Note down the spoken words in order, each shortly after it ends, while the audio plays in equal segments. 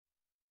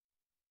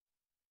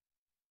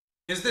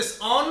Is this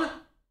on?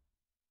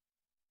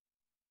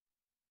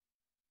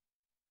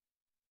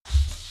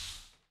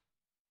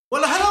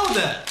 Well, hello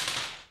there.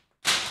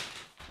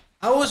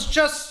 I was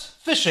just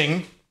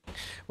fishing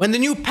when the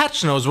new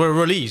patch notes were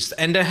released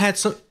and they had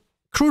some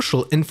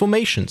crucial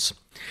informations.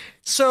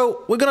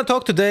 So we're gonna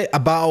talk today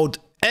about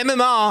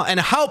MMR and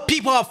how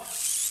people are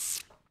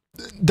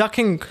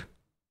ducking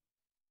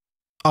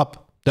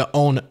up their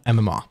own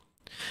MMR.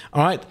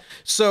 All right.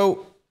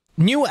 So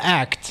new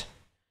act.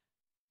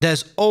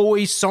 There's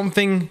always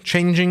something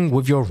changing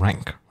with your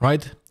rank,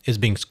 right? It's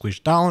being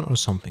squished down or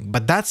something,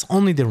 but that's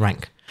only the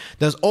rank.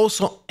 There's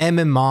also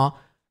MMR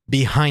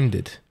behind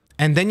it.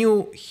 And then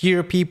you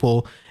hear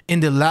people in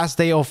the last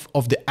day of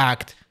the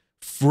act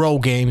throw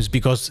games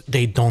because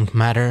they don't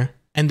matter.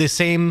 And the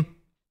same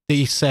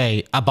they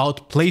say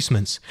about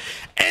placements.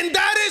 And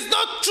that is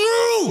not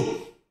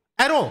true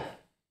at all.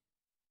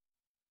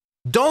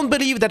 Don't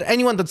believe that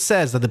anyone that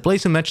says that the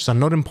placement matches are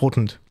not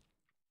important.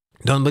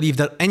 Don't believe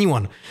that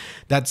anyone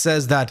that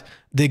says that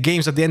the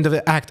games at the end of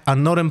the act are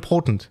not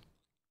important.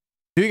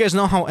 Do you guys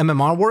know how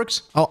MMR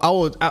works? I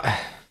don't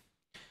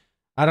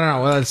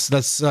know.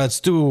 Let's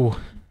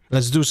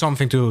do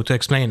something to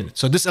explain it.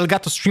 So this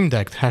Elgato Stream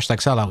Deck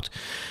 #sellout.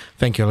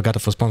 Thank you,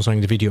 Elgato, for sponsoring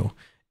the video.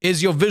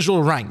 Is your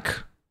visual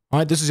rank. All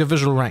right, this is your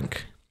visual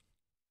rank,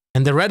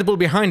 and the Red Bull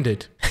behind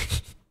it.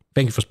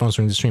 Thank you for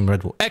sponsoring the stream,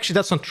 Red Bull. Actually,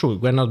 that's not true.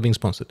 We're not being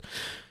sponsored.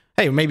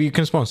 Hey, maybe you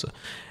can sponsor.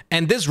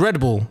 And this Red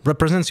Bull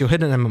represents your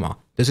hidden MMR.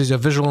 This is your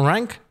visual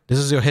rank. This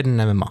is your hidden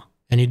MMR.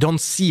 And you don't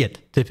see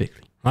it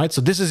typically, right? So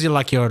this is your,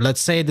 like your,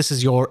 let's say this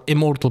is your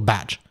immortal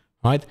badge,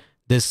 right?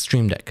 This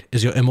Stream Deck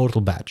is your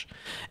immortal badge.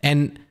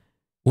 And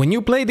when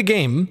you play the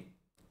game,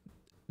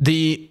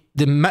 the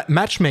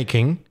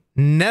matchmaking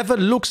never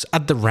looks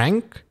at the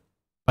rank,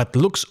 but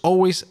looks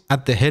always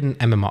at the hidden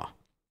MMR.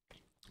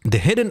 The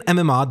hidden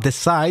MMR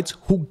decides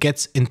who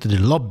gets into the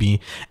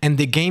lobby, and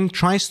the game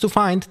tries to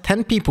find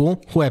 10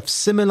 people who have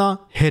similar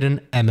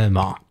hidden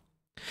MMR.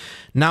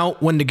 Now,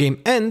 when the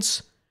game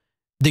ends,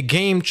 the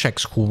game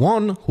checks who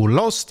won, who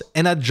lost,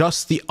 and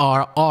adjusts the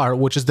RR,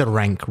 which is the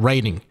rank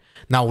rating.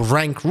 Now,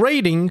 rank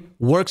rating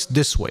works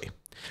this way.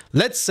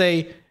 Let's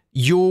say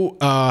you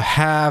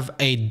have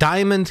a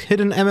diamond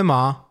hidden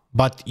MMR,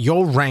 but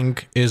your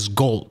rank is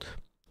gold,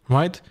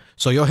 right?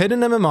 So your hidden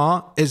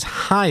MMR is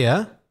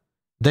higher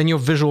than your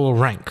visual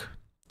rank.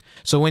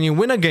 So when you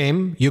win a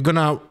game, you're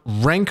gonna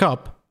rank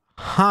up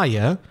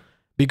higher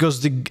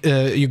because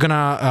you're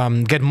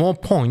gonna get more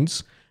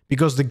points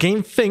because the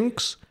game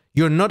thinks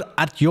you're not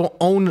at your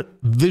own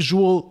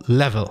visual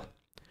level.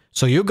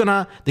 So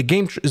the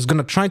game is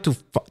gonna try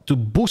to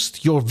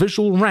boost your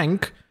visual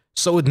rank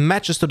so it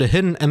matches to the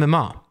hidden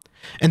MMR.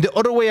 And the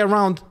other way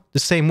around, the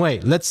same way.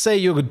 Let's say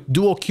you're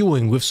duo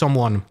queuing with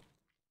someone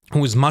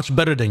who is much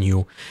better than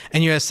you,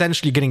 and you're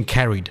essentially getting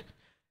carried.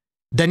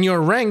 Then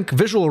your rank,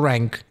 visual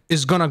rank,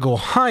 is gonna go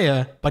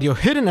higher, but your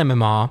hidden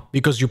MMR,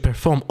 because you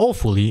perform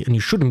awfully and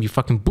you shouldn't be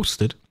fucking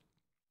boosted,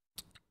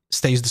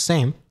 stays the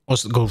same or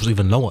goes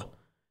even lower.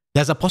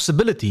 There's a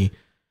possibility.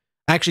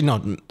 Actually,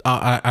 no,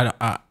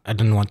 I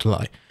didn't want to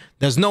lie.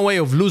 There's no way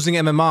of losing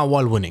MMR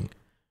while winning,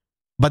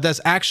 but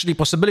there's actually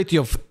possibility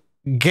of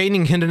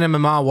gaining hidden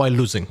MMR while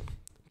losing,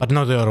 but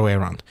not the other way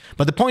around.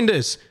 But the point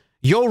is,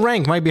 your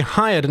rank might be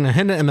higher than a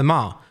hidden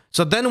MMR.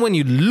 So then when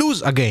you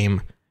lose a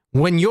game,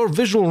 when your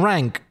visual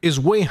rank is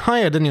way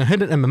higher than your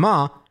hidden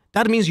MMR,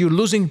 that means you're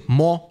losing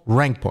more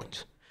rank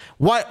points.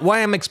 Why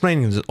I'm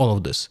explaining all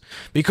of this?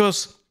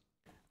 Because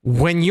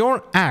when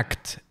your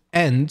act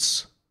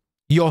ends,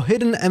 your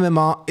hidden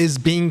MMR is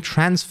being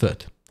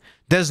transferred.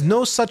 There's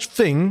no such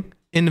thing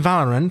in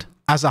Valorant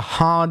as a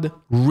hard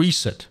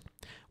reset.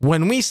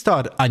 When we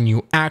start a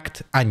new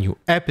act, a new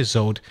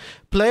episode,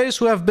 players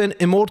who have been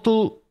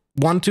Immortal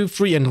 1, 2,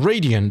 3 and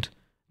Radiant,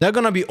 they're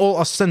gonna be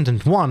all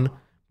Ascendant 1,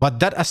 but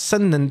that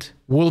Ascendant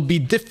will be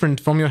different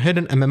from your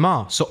hidden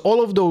MMR. So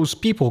all of those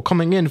people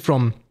coming in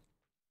from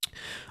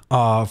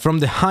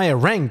the higher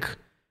rank,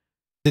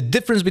 the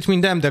difference between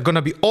them, they're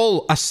gonna be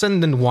all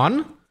Ascendant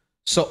 1.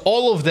 So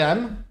all of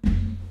them,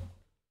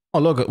 oh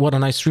look, what a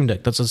nice Stream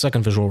Deck, that's the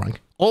second visual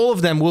rank. All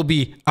of them will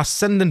be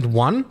Ascendant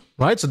 1,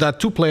 right? So there are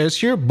two players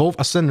here, both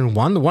Ascendant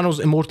 1. One was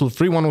Immortal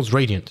 3, one was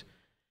Radiant.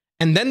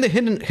 And then the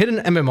hidden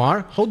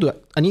MMR,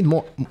 I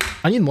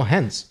need more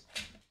hands.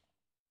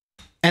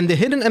 And the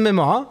hidden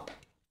MMR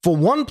for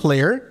one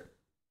player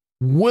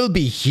will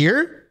be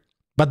here,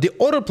 but the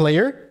other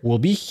player will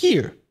be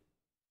here.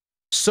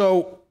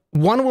 So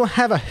one will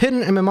have a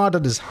hidden MMR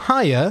that is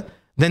higher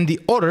than the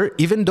other,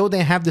 even though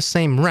they have the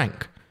same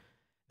rank.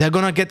 They're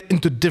gonna get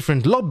into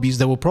different lobbies.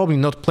 They will probably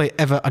not play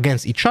ever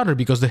against each other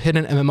because the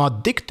hidden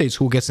MMR dictates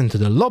who gets into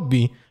the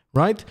lobby,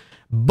 right?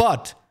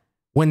 But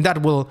when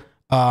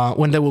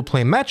they will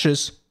play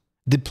matches,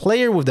 the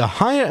player with the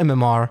higher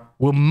MMR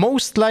will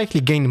most likely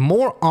gain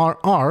more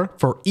RR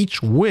for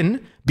each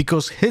win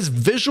because his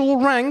visual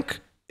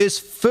rank is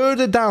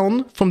further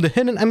down from the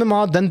hidden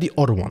MMR than the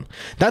other one.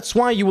 That's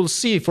why you will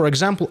see, for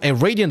example, a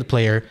Radiant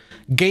player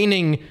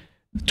gaining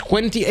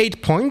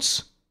 28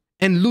 points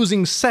and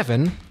losing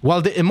 7,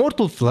 while the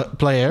immortal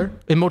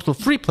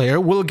free player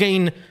will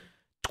gain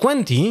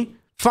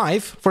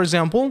 25, for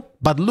example,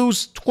 but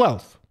lose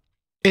 12.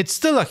 It's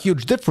still a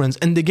huge difference,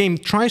 and the game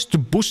tries to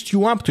boost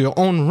you up to your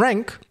own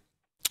rank,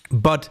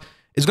 but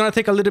it's gonna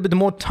take a little bit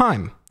more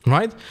time,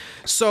 right?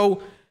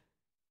 So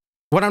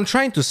what I'm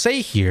trying to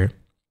say here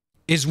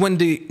is when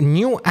the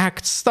new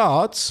act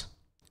starts,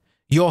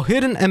 your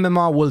hidden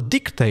MMR will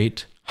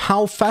dictate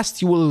how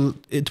fast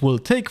it will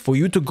take for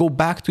you to go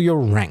back to your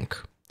rank.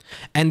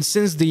 And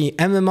since the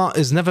MMR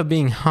is never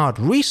being hard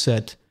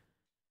reset,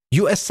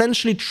 you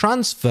essentially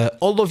transfer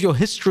all of your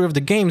history of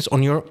the games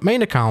on your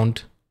main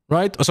account,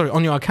 right? Oh, sorry,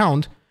 on your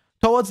account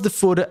towards the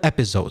further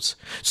episodes.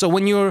 So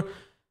when you're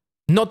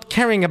not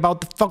caring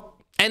about the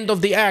end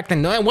of the act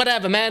and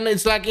whatever, man,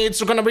 it's like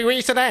it's gonna be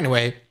reset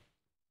anyway,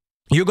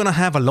 you're gonna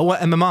have a lower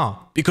MMR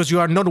because you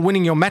are not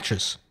winning your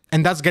matches,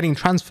 and that's getting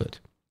transferred.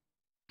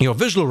 Your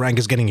visual rank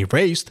is getting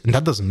erased, and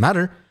that doesn't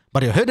matter,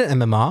 but your hidden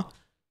MMR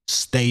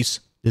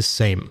stays the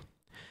same.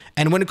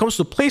 And when it comes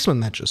to placement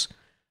matches,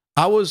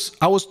 I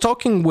was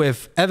talking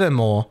with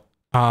Evermore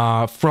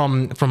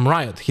from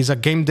Riot. He's a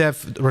game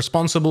dev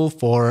responsible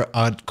for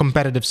a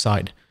competitive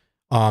side,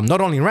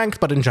 not only ranked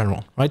but in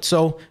general, right?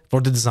 So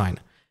for the design,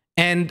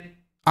 and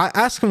I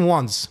asked him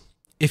once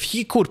if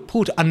he could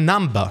put a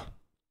number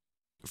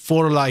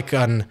for like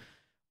an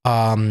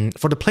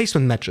for the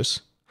placement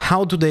matches.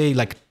 How do they,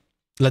 like,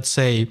 let's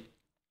say,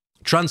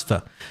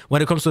 transfer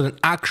when it comes to an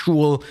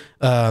actual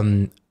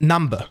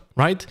number,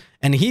 right?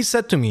 And he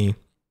said to me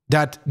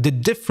that the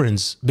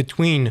difference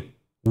between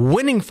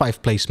winning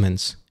 5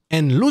 placements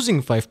and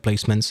losing 5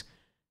 placements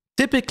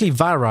typically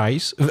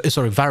varies.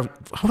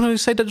 How do I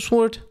say that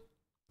word?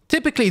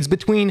 Typically, it's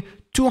between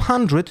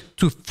 200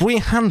 to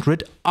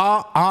 300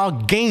 RR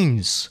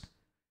gains,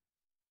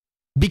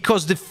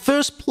 because the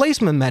first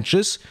placement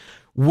matches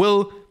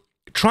will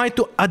try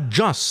to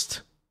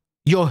adjust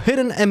your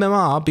hidden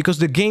MMR, because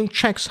the game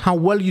checks how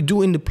well you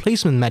do in the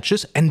placement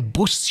matches and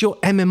boosts your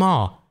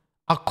MMR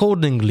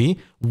accordingly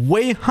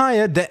way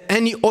higher than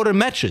any other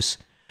matches.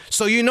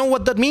 So you know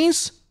what that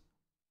means?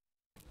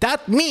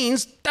 That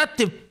means that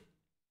the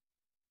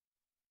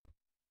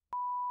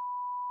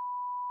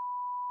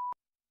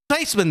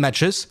placement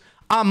matches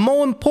are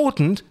more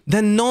important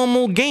than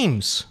normal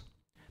games.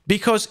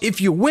 Because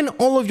if you win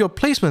all of your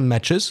placement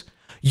matches,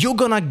 you're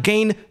gonna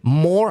gain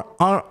more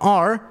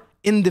RR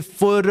in the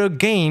further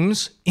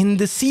games in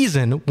the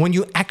season when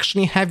you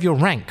actually have your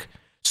rank.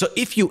 So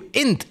if you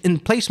int in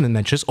placement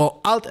matches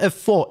or Alt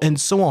F4 and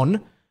so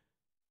on,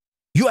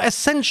 you're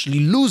essentially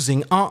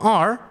losing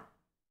RR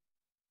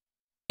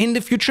in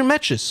the future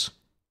matches.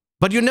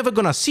 But you're never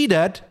gonna see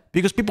that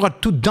because people are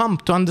too dumb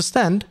to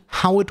understand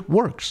how it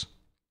works.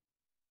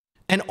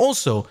 And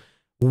also,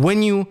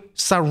 when you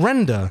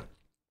surrender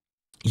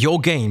your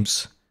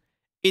games,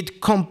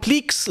 it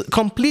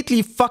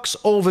completely fucks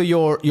over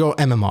your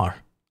MMR.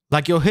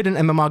 Like, your hidden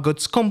MMR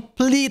gets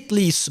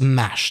completely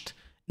smashed.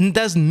 And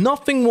there's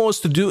nothing worse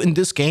to do in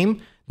this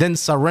game than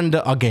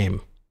surrender a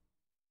game.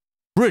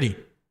 Really.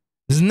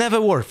 It's never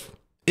worth.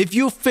 If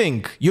you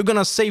think you're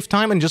gonna save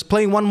time and just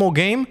play one more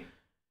game,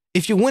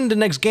 if you win the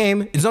next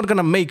game, it's not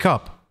gonna make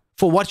up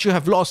for what you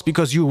have lost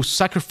because you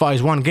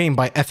sacrificed one game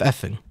by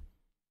FFing.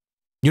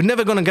 You're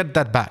never gonna get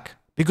that back,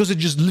 because it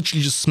just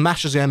literally just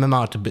smashes your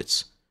MMR to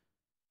bits.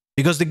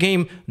 Because the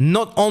game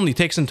not only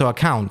takes into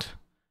account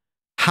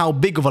how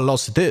big of a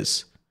loss it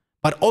is,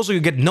 but also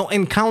you get no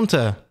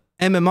encounter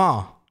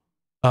MMR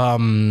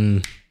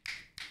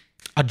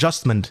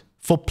adjustment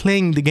for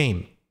playing the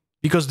game.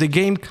 Because the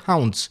game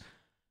counts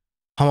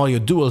how are your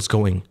duels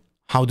going,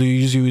 how do you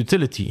use your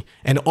utility,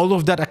 and all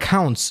of that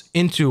accounts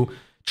into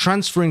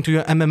transferring to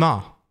your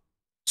MMR.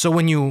 So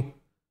when you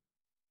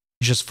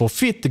just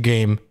forfeit the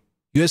game,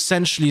 you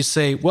essentially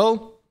say,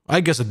 well,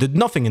 I guess I did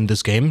nothing in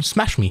this game,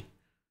 smash me,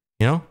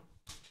 you know?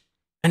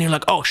 And you're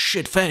like, oh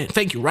shit,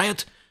 thank you,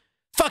 Riot.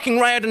 Fucking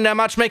Riot and their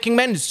matchmaking,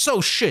 man, is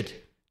so shit.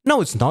 No,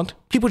 it's not.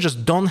 People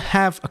just don't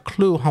have a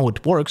clue how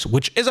it works,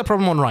 which is a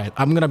problem on Riot.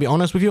 I'm gonna be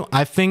honest with you.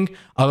 I think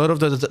a lot of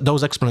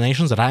those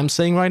explanations that I'm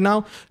saying right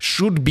now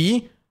should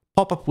be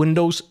pop-up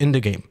windows in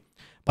the game.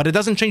 But it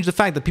doesn't change the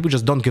fact that people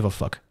just don't give a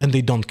fuck, and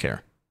they don't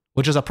care,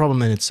 which is a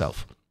problem in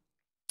itself.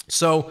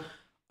 So,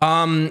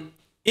 in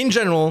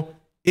general,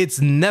 it's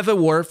never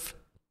worth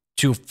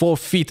to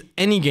forfeit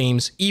any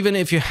games, even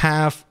if you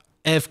have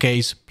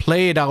AFKs,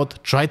 play it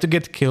out, try to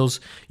get kills.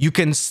 You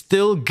can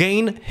still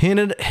gain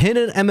hidden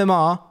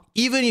MMR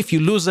even if you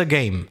lose a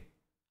game.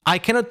 I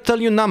cannot tell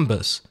you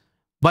numbers,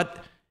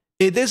 but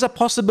it is a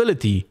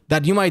possibility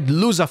that you might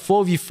lose a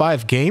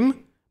 4v5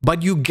 game,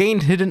 but you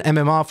gained hidden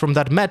MMR from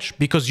that match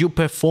because you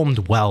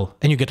performed well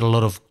and you get a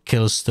lot of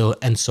kills still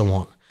and so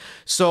on.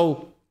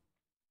 So,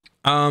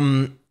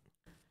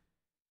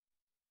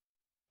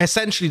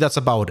 essentially that's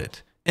about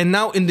it. And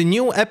now in the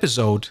new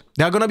episode,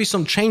 there are going to be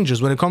some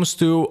changes when it comes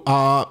to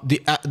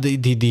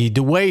the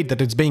way that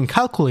it's being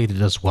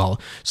calculated as well.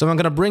 So I'm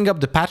going to bring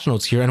up the patch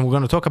notes here and we're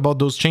going to talk about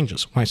those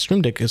changes. My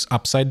stream deck is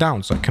upside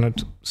down, so I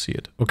cannot see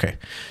it. Okay.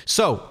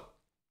 So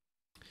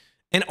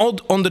And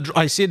on the,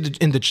 I see it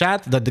in the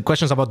chat that the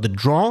questions about the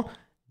draw.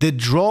 The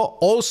draw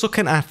also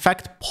can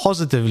affect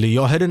positively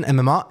your hidden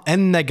MMR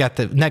and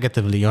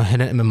negatively your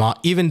hidden MMR,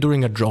 even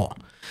during a draw.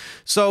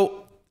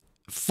 So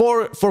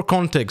for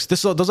context,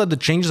 those are the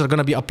changes that are going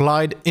to be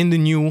applied in the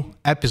new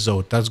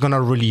episode that's going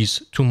to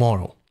release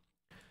tomorrow.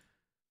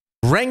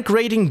 Rank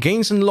rating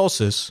gains and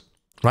losses,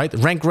 right?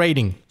 Rank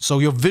rating, so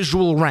your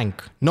visual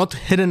rank, not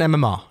hidden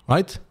MMR,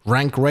 right?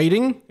 Rank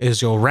rating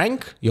is your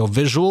rank, your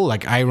visual,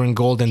 like iron,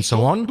 gold, and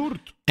so on.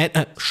 And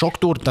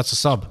Shockdurt, that's a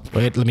sub.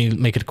 Wait, let me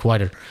make it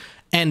quieter.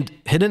 And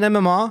hidden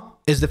MMR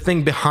is the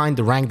thing behind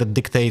the rank that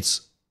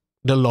dictates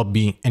the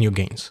lobby and your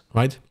gains,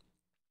 right?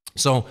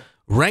 So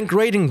rank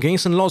rating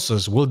gains and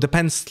losses will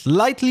depend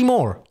slightly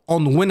more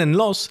on win and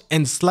loss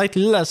and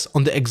slightly less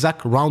on the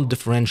exact round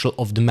differential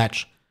of the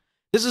match.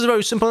 This is a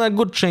very simple and a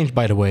good change,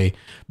 by the way,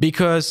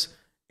 because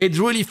it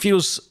really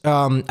feels,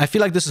 I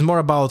feel like this is more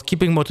about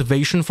keeping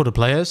motivation for the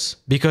players,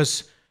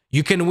 because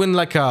you can win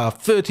like a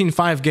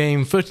 13-5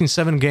 game,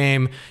 13-7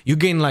 game, you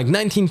gain like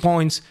 19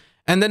 points,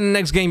 and then the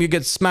next game you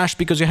get smashed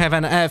because you have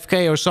an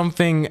AFK or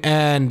something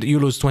and you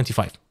lose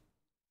 25.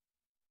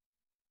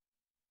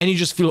 And you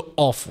just feel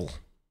awful,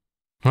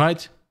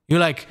 right? You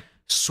like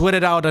sweat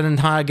it out an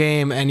entire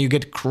game and you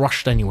get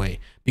crushed anyway,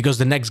 because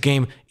the next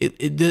game,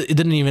 it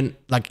didn't even,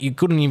 like, you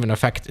couldn't even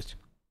affect it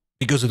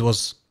because it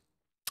was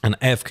an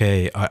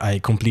AFK, a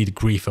complete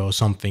griefer or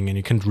something, and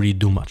you can't really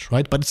do much,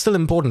 right? But it's still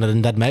important that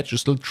in that match you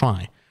still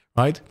try,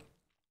 right?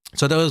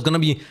 So there was going to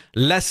be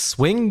less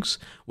swings,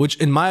 which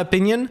in my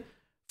opinion,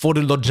 for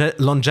the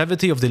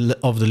longevity of the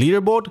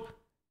leaderboard,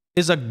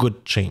 is a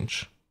good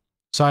change.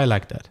 So I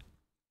like that.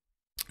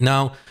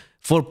 Now,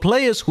 for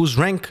players whose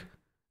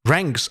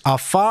ranks are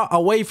far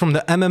away from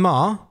the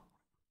MMR,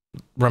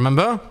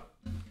 remember,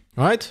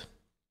 right?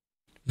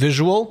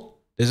 Visual,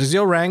 this is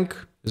your rank,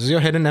 this is your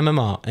hidden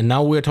MMR, and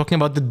now we're talking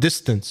about the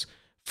distance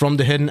from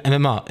the hidden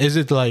MMR. Is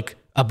it like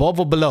above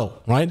or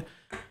below, right?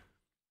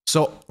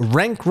 So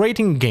rank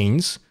rating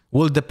gains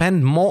will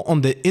depend more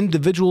on the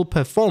individual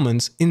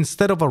performance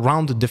instead of a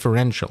round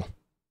differential.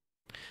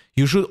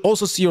 You should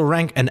also see your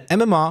rank and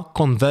MMR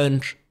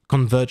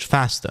converge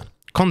faster.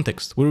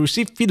 Context: we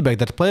received feedback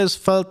that players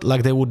felt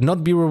like they would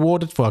not be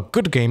rewarded for a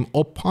good game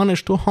or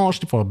punished too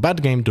harshly for a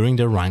bad game during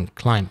their rank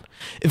climb.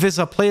 If it's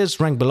a player's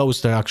rank below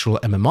their actual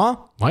MMR,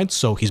 right,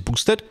 so he's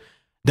boosted,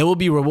 they will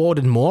be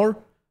rewarded more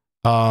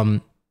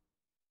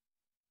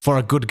for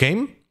a good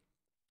game.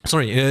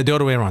 Sorry, the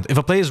other way around. If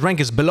a player's rank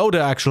is below the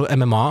actual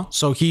MMR,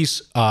 so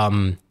he's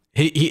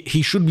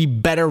he should be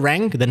better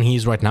rank than he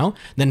is right now,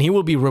 then he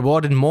will be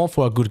rewarded more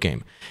for a good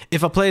game.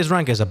 If a player's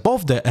rank is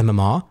above the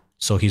MMR,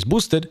 so he's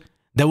boosted,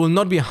 they will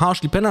not be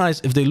harshly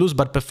penalized if they lose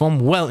but perform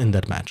well in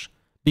that match.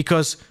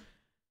 Because,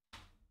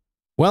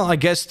 well, I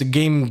guess the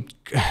game,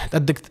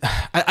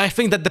 I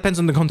think that depends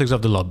on the context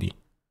of the lobby.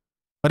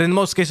 But in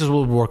most cases it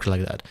will work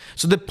like that.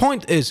 So the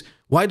point is,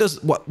 what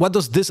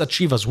does this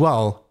achieve as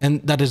well,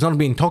 and that is not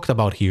being talked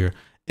about here,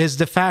 is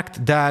the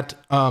fact that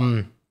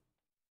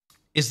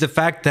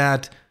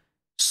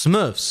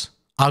Smurfs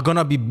are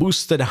gonna be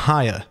boosted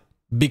higher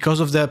because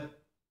of their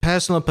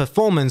personal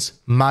performance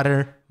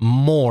matter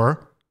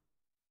more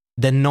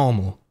than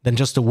normal, than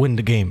just to win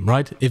the game,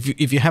 right?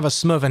 If you have a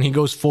Smurf and he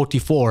goes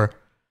 44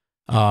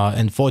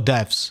 and 4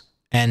 deaths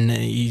and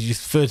he's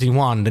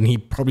 31, then he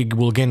probably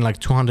will gain like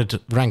 200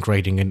 rank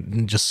rating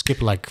and just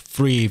skip like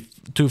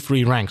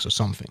 2-3 ranks or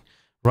something,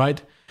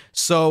 right?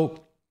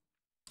 So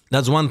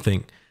that's one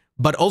thing.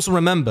 But also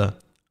remember,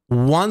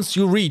 once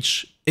you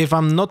reach, if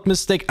I'm not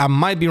mistaken, I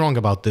might be wrong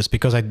about this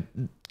because I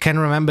can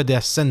remember the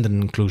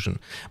Ascendant inclusion,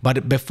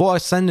 but before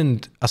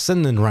Ascendant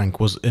rank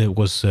was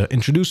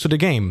introduced to the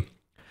game,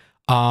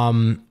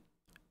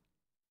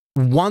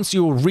 once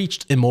you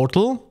reached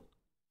Immortal,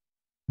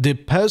 the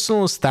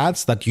personal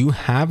stats that you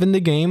have in the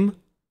game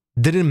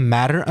didn't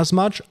matter as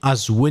much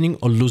as winning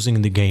or losing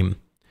in the game.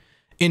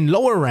 In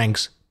lower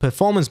ranks,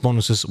 performance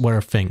bonuses were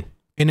a thing.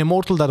 In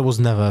Immortal, that was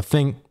never a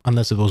thing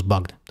unless it was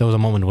bugged. There was a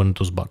moment when it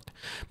was bugged.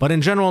 But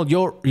in general,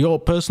 your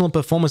personal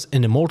performance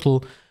in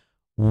Immortal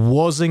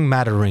wasn't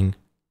mattering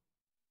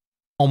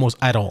almost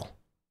at all.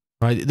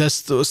 Right? There's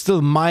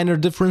still minor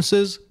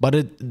differences, but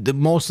the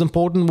most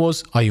important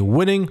was, are you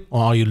winning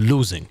or are you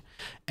losing?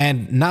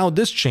 And now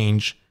this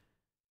changes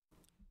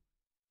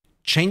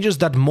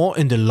that more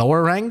in the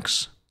lower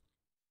ranks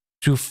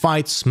to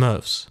fight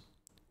Smurfs,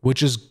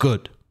 which is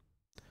good.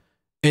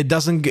 It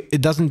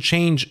doesn't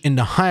change in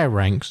the higher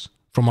ranks,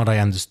 from what I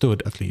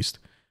understood at least.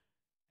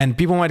 And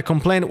people might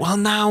complain, well,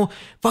 now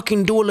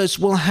fucking duelists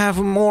will have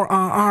more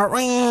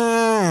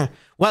RR.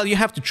 Well, you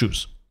have to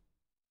choose.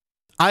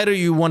 Either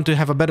you want to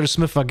have a better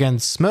Smurf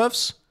against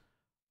Smurfs,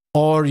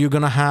 or you're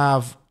gonna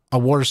have a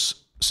worse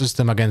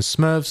system against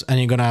Smurfs, and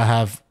you're gonna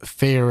have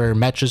fairer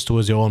matches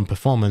towards your own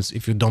performance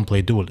if you don't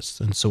play duelists,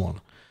 and so on.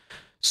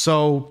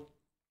 So,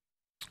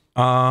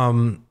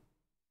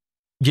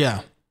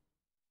 yeah.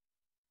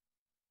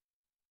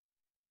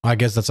 I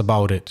guess that's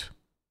about it.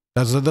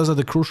 Those are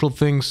the crucial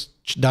things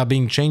that are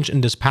being changed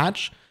in this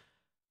patch.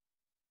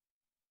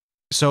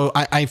 So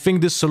I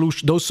think those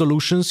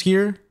solutions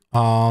here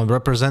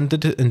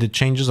represented in the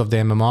changes of the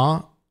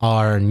MMR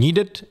are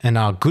needed and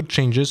are good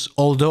changes,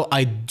 although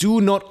I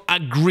do not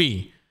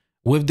agree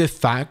with the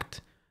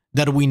fact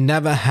that we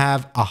never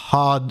have a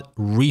hard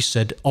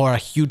reset or a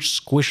huge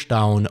squish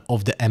down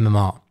of the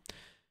MMR.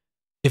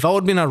 If I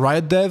would be a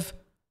Riot dev,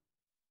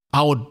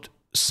 I would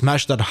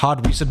smash that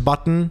hard reset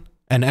button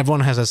and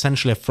everyone has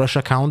essentially a fresh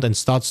account and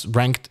starts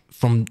ranked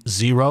from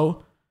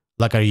 0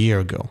 like a year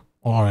ago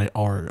or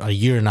a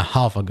year and a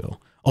half ago,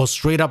 or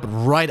straight up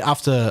right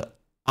after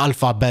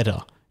alpha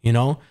beta, you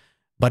know?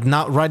 But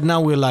now, right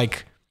now we're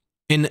like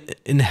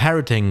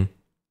inheriting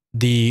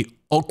the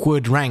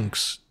awkward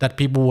ranks that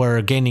people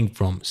were gaining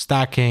from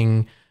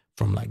stacking,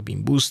 from like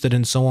being boosted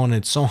and so on.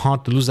 It's so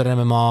hard to lose that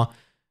MMR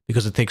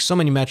because it takes so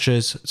many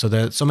matches. So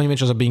that so many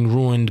matches are being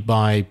ruined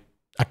by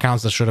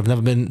accounts that should have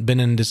never been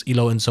in this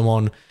elo and so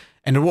on.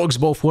 And it works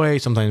both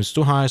ways. Sometimes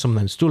too high,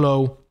 sometimes too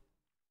low.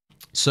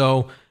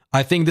 So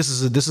I think this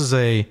is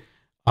a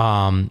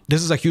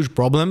huge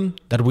problem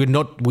that we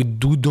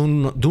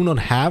do not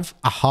have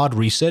a hard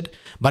reset.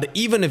 But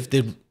even if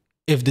the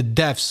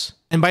devs,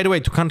 and by the way,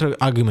 to counter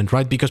argument,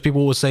 right? Because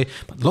people will say,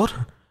 but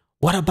Lothar,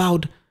 what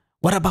about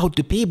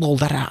the people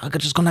that are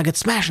just gonna get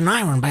smashed in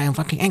iron by a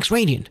fucking X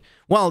Radiant?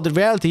 Well, the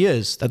reality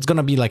is that's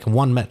gonna be like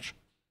one match.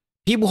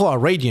 People who are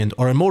Radiant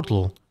or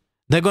Immortal,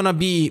 they're gonna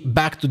be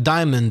back to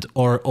Diamond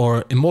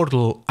or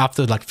Immortal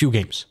after like few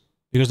games,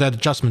 because that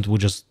adjustment will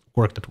just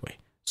work that way.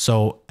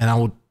 So, and I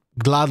would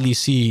gladly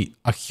see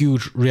a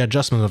huge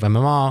readjustment of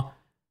MMR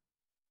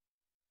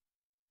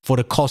for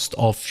the cost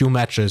of few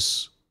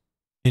matches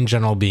in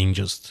general being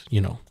just, you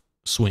know,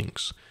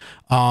 swings.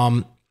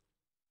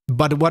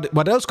 But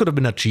what else could have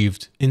been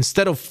achieved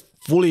instead of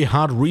fully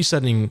hard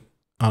resetting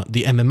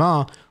the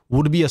MMR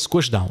would be a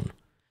squish down.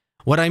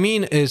 What I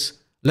mean is,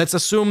 let's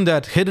assume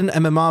that hidden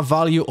MMR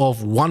value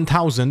of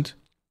 1000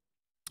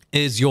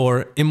 is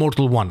your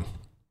Immortal 1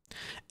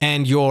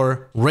 and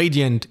your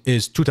Radiant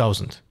is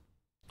 2000,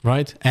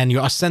 right? And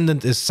your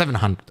Ascendant is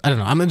 700. I don't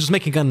know. I'm just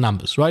making up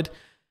numbers, right?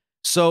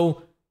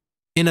 So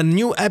in a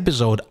new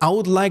episode, I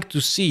would like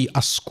to see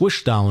a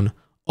squish down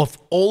of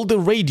all the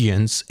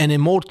Radiants and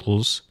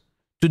Immortals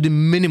to the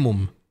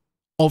minimum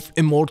of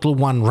Immortal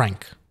 1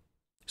 rank.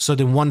 So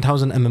the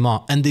 1000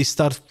 MMR, and they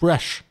start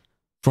fresh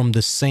from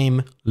the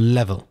same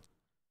level.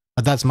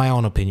 But that's my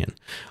own opinion.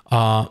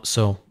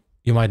 So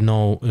you might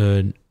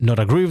not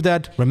agree with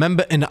that.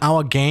 Remember, in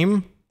our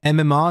game,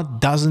 MMR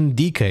doesn't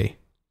decay.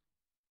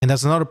 And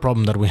that's another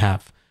problem that we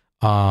have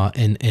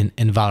in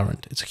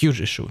Valorant. It's a huge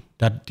issue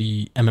that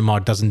the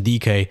MMR doesn't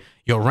decay.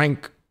 Your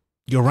rank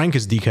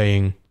is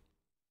decaying,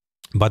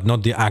 but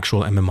not the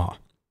actual MMR.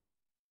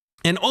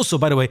 And also,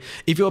 by the way,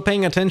 if you're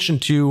paying attention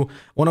to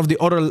one of the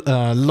other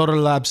Lothar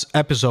Labs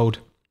episode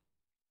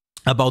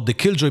about the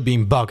Killjoy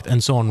being bugged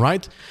and so on,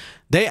 right?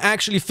 They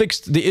actually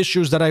fixed the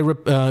issues that I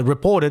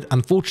reported.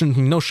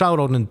 Unfortunately, no shout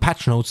out in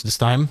patch notes this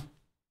time,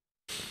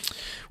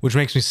 which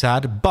makes me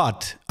sad.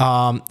 But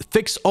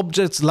fixed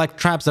objects like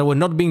traps that were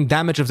not being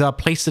damaged if they are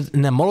placed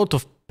in the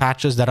Molotov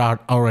patches that are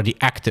already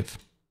active.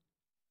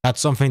 That's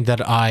something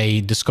that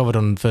I discovered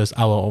on the first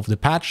hour of the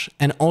patch.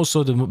 And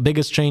also the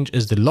biggest change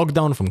is the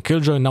lockdown from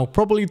Killjoy now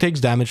probably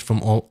takes damage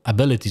from all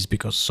abilities,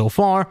 because so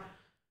far,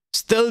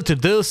 still to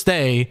this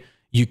day,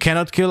 you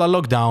cannot kill a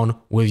lockdown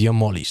with your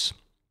mollies.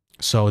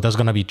 So that's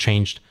gonna be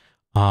changed,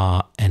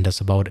 and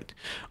that's about it.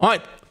 All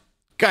right,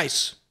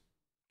 guys,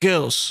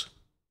 girls,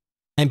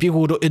 and people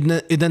who don't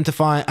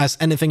identify as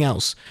anything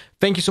else,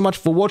 thank you so much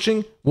for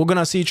watching. We're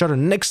gonna see each other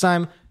next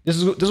time. I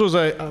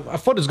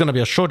thought it was gonna be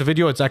a short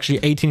video. It's actually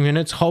 18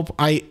 minutes. Hope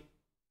I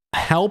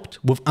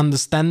helped with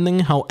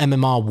understanding how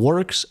MMR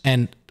works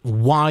and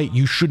why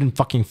you shouldn't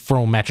fucking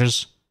throw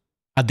matches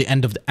at the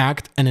end of the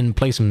act and in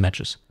placement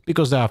matches,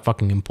 because they are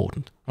fucking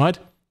important. All right.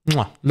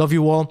 Mwah. Love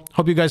you all.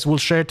 Hope you guys will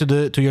share to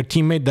your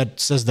teammate that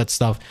says that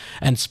stuff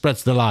and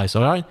spreads the lies.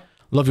 All right.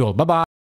 Love you all. Bye bye.